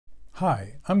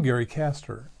Hi, I'm Gary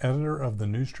Castor, editor of the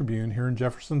News Tribune here in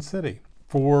Jefferson City.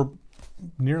 For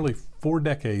nearly 4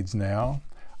 decades now,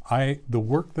 the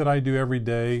work that I do every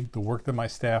day, the work that my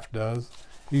staff does,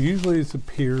 it usually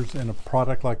appears in a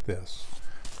product like this.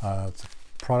 It's a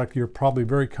product you're probably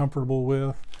very comfortable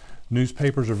with.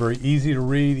 Newspapers are very easy to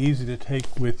read, easy to take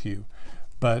with you.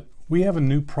 But we have a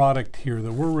new product here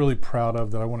that we're really proud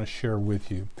of that I want to share with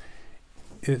you.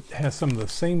 It has some of the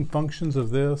same functions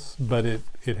of this, but it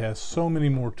has so many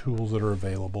more tools that are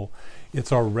available.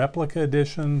 It's our replica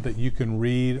edition that you can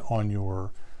read on your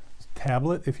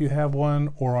tablet if you have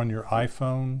one, or on your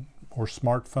iPhone or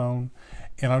smartphone.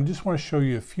 And I just want to show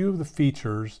you a few of the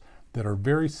features that are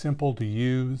very simple to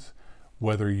use,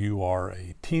 whether you are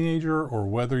a teenager or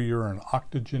whether you're an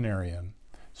octogenarian.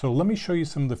 So let me show you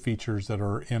some of the features that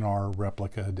are in our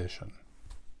replica edition.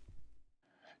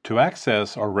 To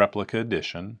access our replica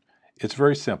edition, it's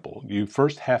very simple. You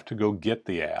first have to go get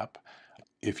the app.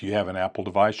 If you have an Apple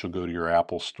device, you'll go to your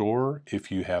Apple Store.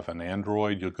 If you have an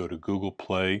Android, you'll go to Google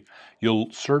Play.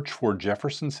 You'll search for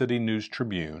Jefferson City News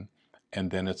Tribune,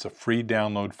 and then it's a free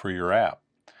download for your app.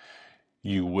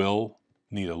 You will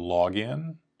need a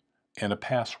login and a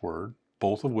password,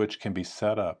 both of which can be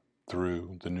set up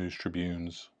through the News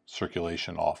Tribune's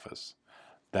circulation office.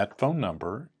 That phone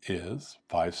number is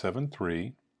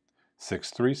 573-636-3132.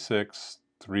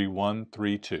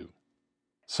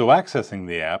 So accessing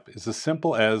the app is as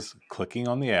simple as clicking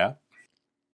on the app.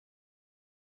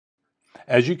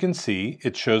 As you can see,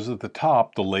 it shows at the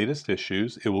top the latest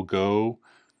issues. It will go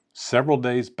several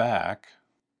days back.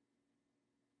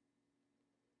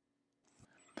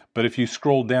 But if you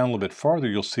scroll down a little bit farther,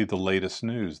 you'll see the latest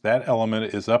news. That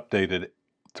element is updated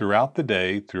throughout the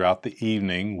day, throughout the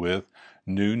evening, with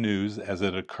new news as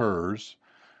it occurs.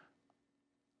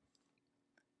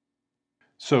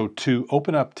 So to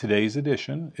open up today's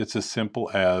edition, it's as simple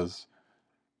as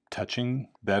touching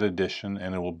that edition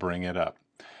and it will bring it up.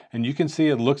 And you can see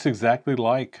it looks exactly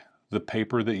like the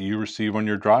paper that you receive on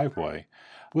your driveway,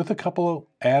 with a couple of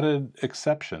added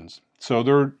exceptions. So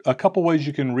there are a couple ways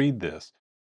you can read this.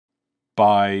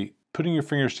 By putting your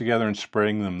fingers together and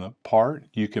spreading them apart,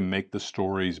 you can make the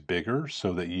stories bigger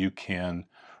so that you can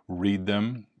read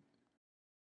them.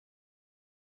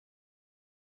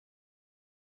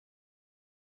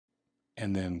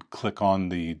 And then click on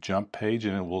the jump page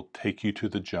and it will take you to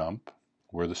the jump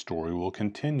where the story will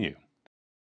continue.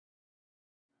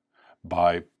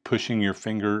 By pushing your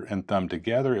finger and thumb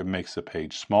together, it makes the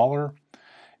page smaller,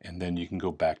 and then you can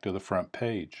go back to the front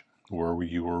page where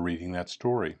you were reading that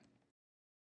story.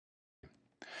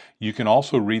 You can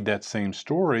also read that same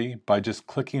story by just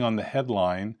clicking on the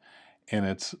headline, and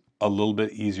it's a little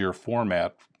bit easier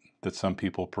format that some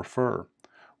people prefer,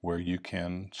 where you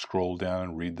can scroll down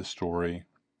and read the story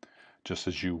just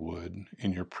as you would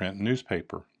in your print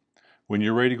newspaper. When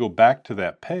you're ready to go back to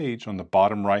that page, on the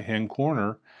bottom right-hand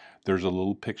corner, there's a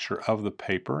little picture of the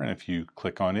paper, and if you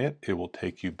click on it, it will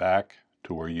take you back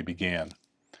to where you began.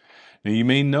 Now you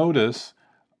may notice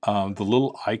the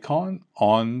little icon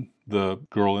on the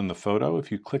girl in the photo.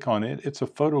 If you click on it, it's a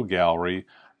photo gallery.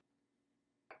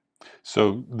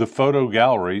 So the photo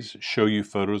galleries show you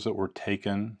photos that were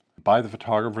taken by the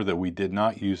photographer that we did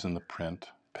not use in the print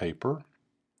paper.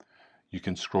 You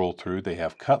can scroll through. They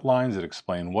have cut lines that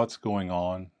explain what's going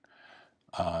on,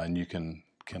 and you can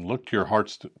look to your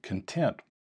heart's content.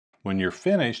 When you're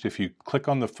finished, if you click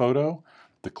on the photo,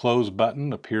 the close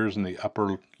button appears in the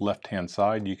upper left-hand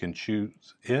side. You can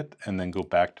choose it and then go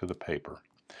back to the paper.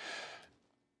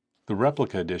 The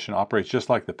replica edition operates just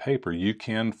like the paper. You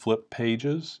can flip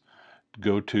pages,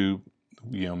 go to,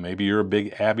 maybe you're a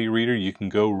big Abby reader, you can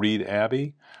go read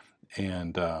Abby,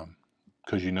 and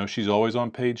because she's always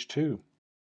on page 2.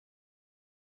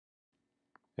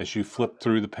 As you flip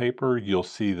through the paper, you'll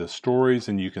see the stories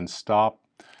and you can stop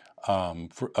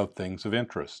of things of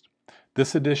interest.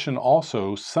 This edition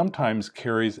also sometimes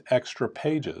carries extra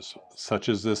pages, such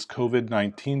as this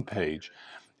COVID-19 page.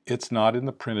 It's not in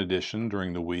the print edition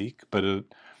during the week, but it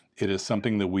is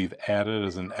something that we've added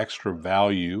as an extra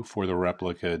value for the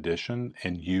replica edition,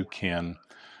 and you can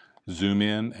zoom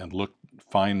in and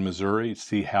find Missouri,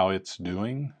 see how it's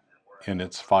doing in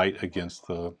its fight against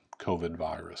the COVID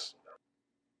virus.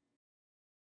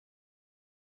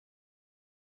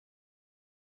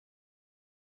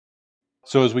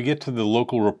 So as we get to the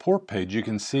local report page, you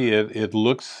can see it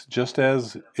looks just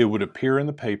as it would appear in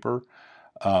the paper,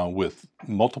 with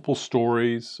multiple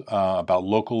stories about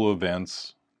local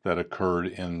events that occurred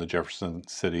in the Jefferson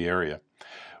City area.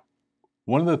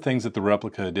 One of the things that the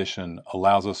replica edition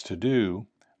allows us to do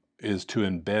is to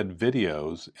embed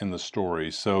videos in the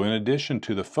stories. So in addition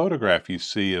to the photograph you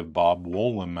see of Bob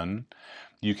Wolleman,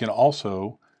 you can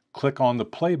also click on the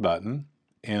play button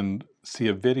and see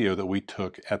a video that we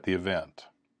took at the event.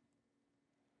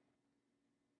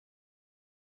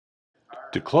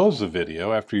 To close the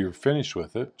video, after you're finished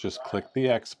with it, just click the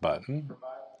X button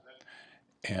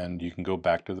and you can go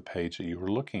back to the page that you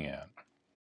were looking at.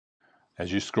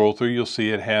 As you scroll through, you'll see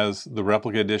the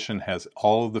replica edition has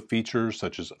all of the features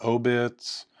such as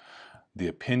obits, the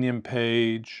opinion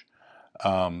page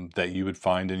that you would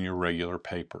find in your regular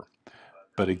paper.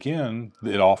 But again,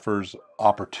 it offers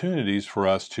opportunities for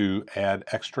us to add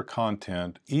extra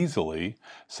content easily,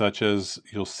 such as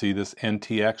you'll see this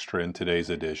NT Extra in today's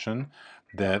edition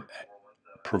that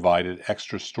provided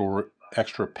extra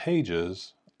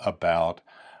pages about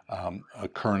a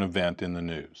current event in the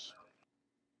news.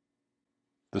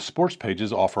 The sports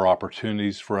pages offer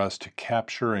opportunities for us to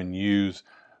capture and use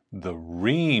the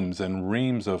reams and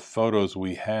reams of photos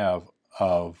we have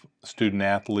of student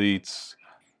athletes,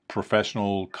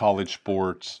 professional college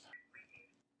sports.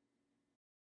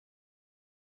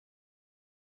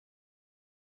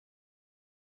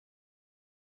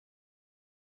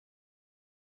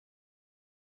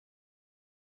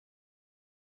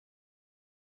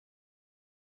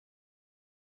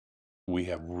 We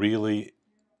have really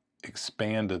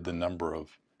expanded the number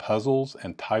of puzzles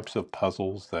and types of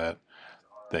puzzles that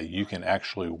you can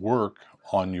actually work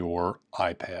on your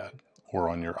iPad or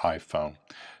on your iPhone.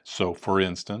 So for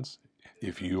instance,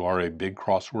 if you are a big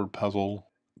crossword puzzle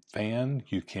fan,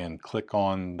 you can click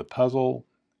on the puzzle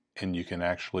and you can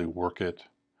actually work it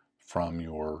from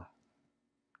your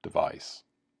device.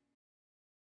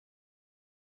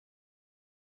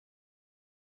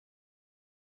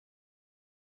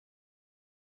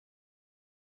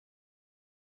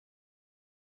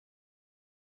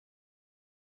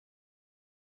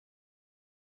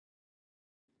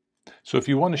 So if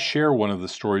you want to share one of the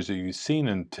stories that you've seen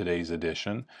in today's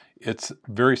edition, it's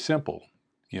very simple.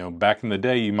 You know, back in the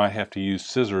day, you might have to use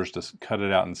scissors to cut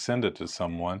it out and send it to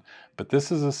someone, but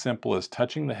this is as simple as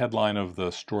touching the headline of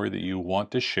the story that you want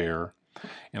to share,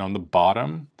 and on the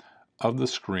bottom of the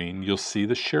screen, you'll see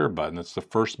the share button. It's the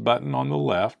first button on the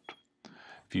left.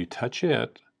 If you touch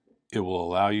it, it will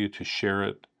allow you to share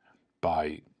it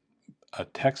by a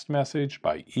text message,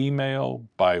 by email,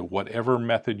 by whatever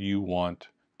method you want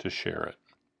to share it.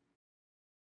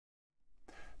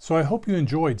 So I hope you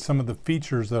enjoyed some of the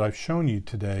features that I've shown you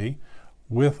today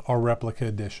with our replica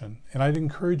edition, and I'd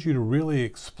encourage you to really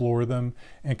explore them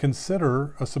and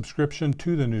consider a subscription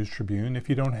to the News Tribune if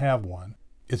you don't have one.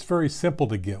 It's very simple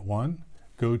to get one.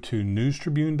 Go to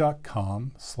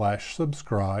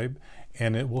newstribune.com/subscribe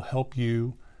and it will help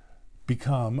you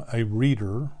become a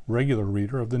regular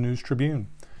reader of the News Tribune.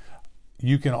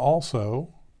 You can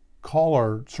also call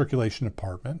our circulation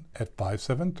department at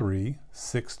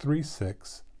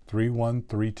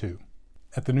 573-636-3132.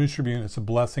 At the News Tribune, it's a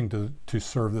blessing to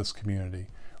serve this community.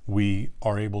 We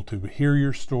are able to hear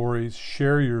your stories,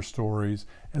 share your stories,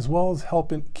 as well as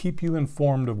help keep you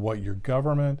informed of what your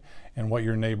government and what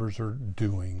your neighbors are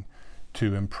doing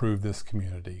to improve this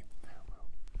community.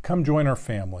 Come join our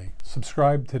family.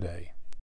 Subscribe today.